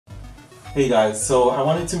Hey guys, so I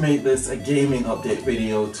wanted to make this a gaming update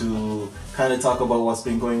video to kind of talk about what's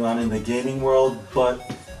been going on in the gaming world, but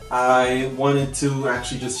I wanted to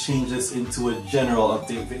actually just change this into a general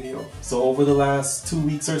update video. So over the last 2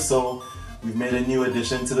 weeks or so, we've made a new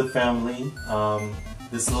addition to the family.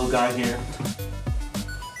 This little guy here.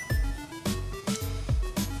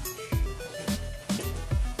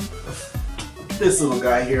 This little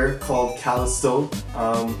guy here called Callisto,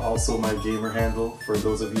 also my gamer handle for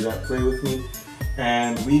those of you that play with me.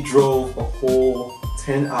 And we drove a whole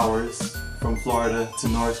 10 hours from Florida to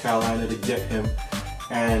North Carolina to get him.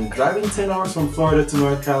 And driving 10 hours from Florida to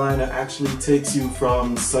North Carolina actually takes you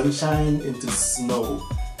from sunshine into snow.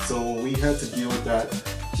 So we had to deal with that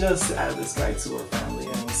just to add this guy to our family.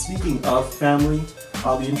 And speaking of family,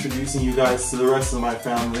 I'll be introducing you guys to the rest of my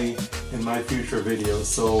family in my future videos.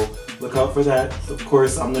 So look out for that. Of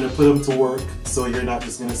course, I'm going to put them to work, so you're not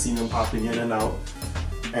just going to see them popping in and out.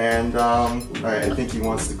 And alright, I think he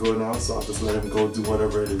wants to go now, so I'll just let him go do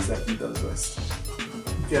whatever it is that he does best.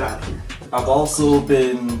 Get out of here. I've also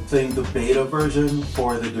been playing the beta version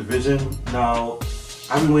for The Division. Now,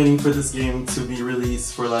 I've been waiting for this game to be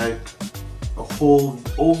released for like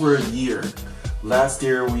over a year. Last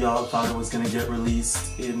year, we all thought it was going to get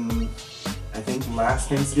released in, I think, last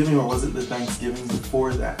Thanksgiving, or was it the Thanksgiving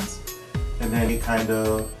before that? And then it kind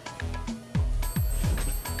of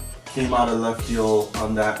came out of left field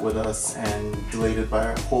on that with us and delayed it by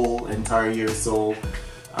a whole entire year. So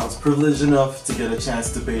I was privileged enough to get a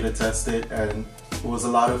chance to beta test it, and it was a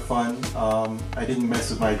lot of fun. I didn't mess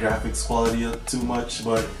with my graphics quality too much,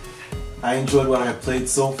 but I enjoyed what I've played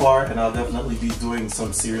so far, and I'll definitely be doing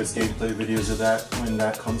some serious gameplay videos of that when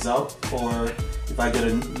that comes out. Or if I get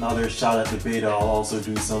another shot at the beta, I'll also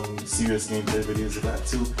do some serious gameplay videos of that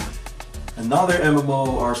too. Another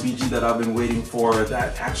MMORPG that I've been waiting for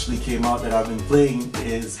that actually came out that I've been playing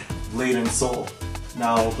is Blade & Soul.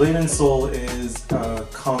 Now, Blade & Soul is a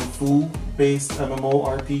Kung Fu based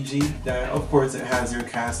MMORPG that, of course, it has your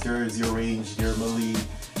casters, your range, your melee,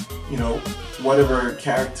 you know, whatever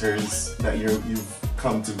characters that you've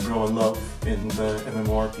come to grow and love in the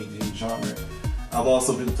MMORPG genre. I've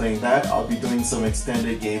also been playing that. I'll be doing some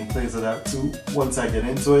extended gameplays of that too once I get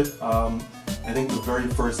into it. I think the very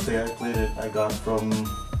first day I played it, I got from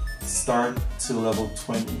start to level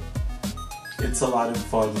 20. It's a lot of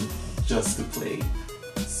fun just to play.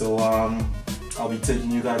 So I'll be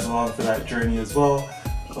taking you guys along for that journey as well.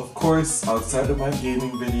 Of course, outside of my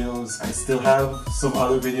gaming videos, I still have some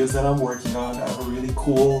other videos that I'm working on. I have a really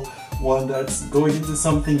cool one that's going into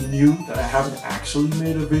something new that I haven't actually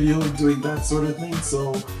made a video doing that sort of thing.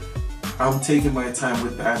 So I'm taking my time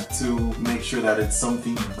with that to make sure that it's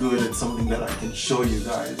something good and something that I can show you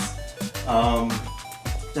guys.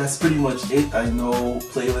 That's pretty much it. I know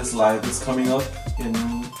Playlist Live is coming up in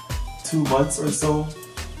 2 months or so.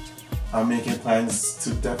 I'm making plans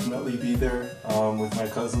to definitely be there with my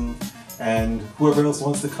cousin, and whoever else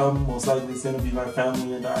wants to come. Most likely it's going to be my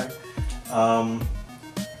family and I.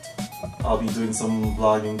 I'll be doing some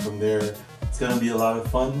vlogging from there. It's going to be a lot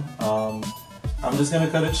of fun. I'm just going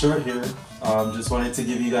to cut it short here. Just wanted to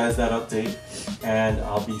give you guys that update, and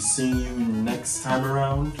I'll be seeing you next time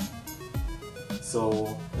around.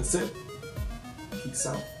 So that's it. Peace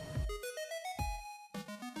out.